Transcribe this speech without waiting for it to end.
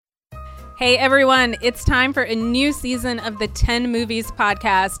Hey everyone, it's time for a new season of the 10 Movies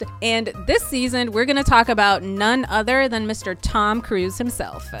podcast. And this season, we're going to talk about none other than Mr. Tom Cruise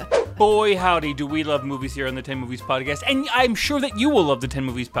himself. Boy, howdy, do we love movies here on the 10 Movies podcast. And I'm sure that you will love the 10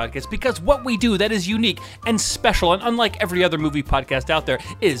 Movies podcast because what we do that is unique and special and unlike every other movie podcast out there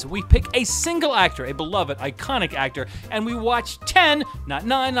is we pick a single actor, a beloved, iconic actor, and we watch 10, not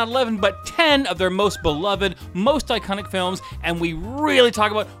 9, not 11, but 10 of their most beloved, most iconic films, and we really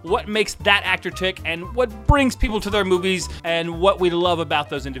talk about what makes that actor tick and what brings people to their movies and what we love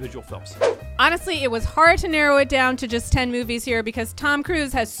about those individual films. Honestly, it was hard to narrow it down to just 10 movies here because Tom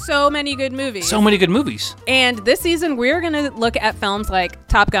Cruise has so many good movies. So many good movies. And this season, we're going to look at films like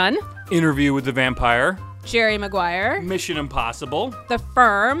Top Gun, Interview with the Vampire, Jerry Maguire, Mission Impossible, The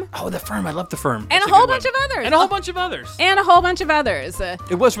Firm. Oh, The Firm. I love The Firm. And a whole bunch of others. And a whole bunch of others. And a whole bunch of others.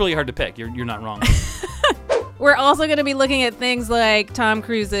 It was really hard to pick. You're not wrong. We're also going to be looking at things like Tom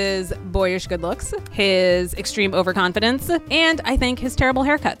Cruise's boyish good looks, his extreme overconfidence, and I think his terrible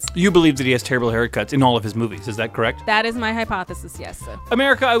haircuts. You believe that he has terrible haircuts in all of his movies, is that correct? That is my hypothesis, yes.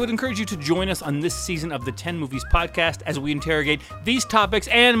 America, I would encourage you to join us on this season of the 10 Movies podcast as we interrogate these topics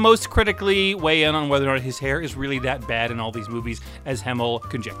and most critically weigh in on whether or not his hair is really that bad in all these movies as Hemal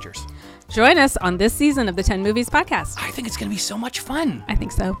conjectures. Join us on this season of the 10 Movies podcast. I think it's going to be so much fun. I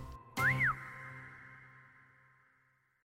think so.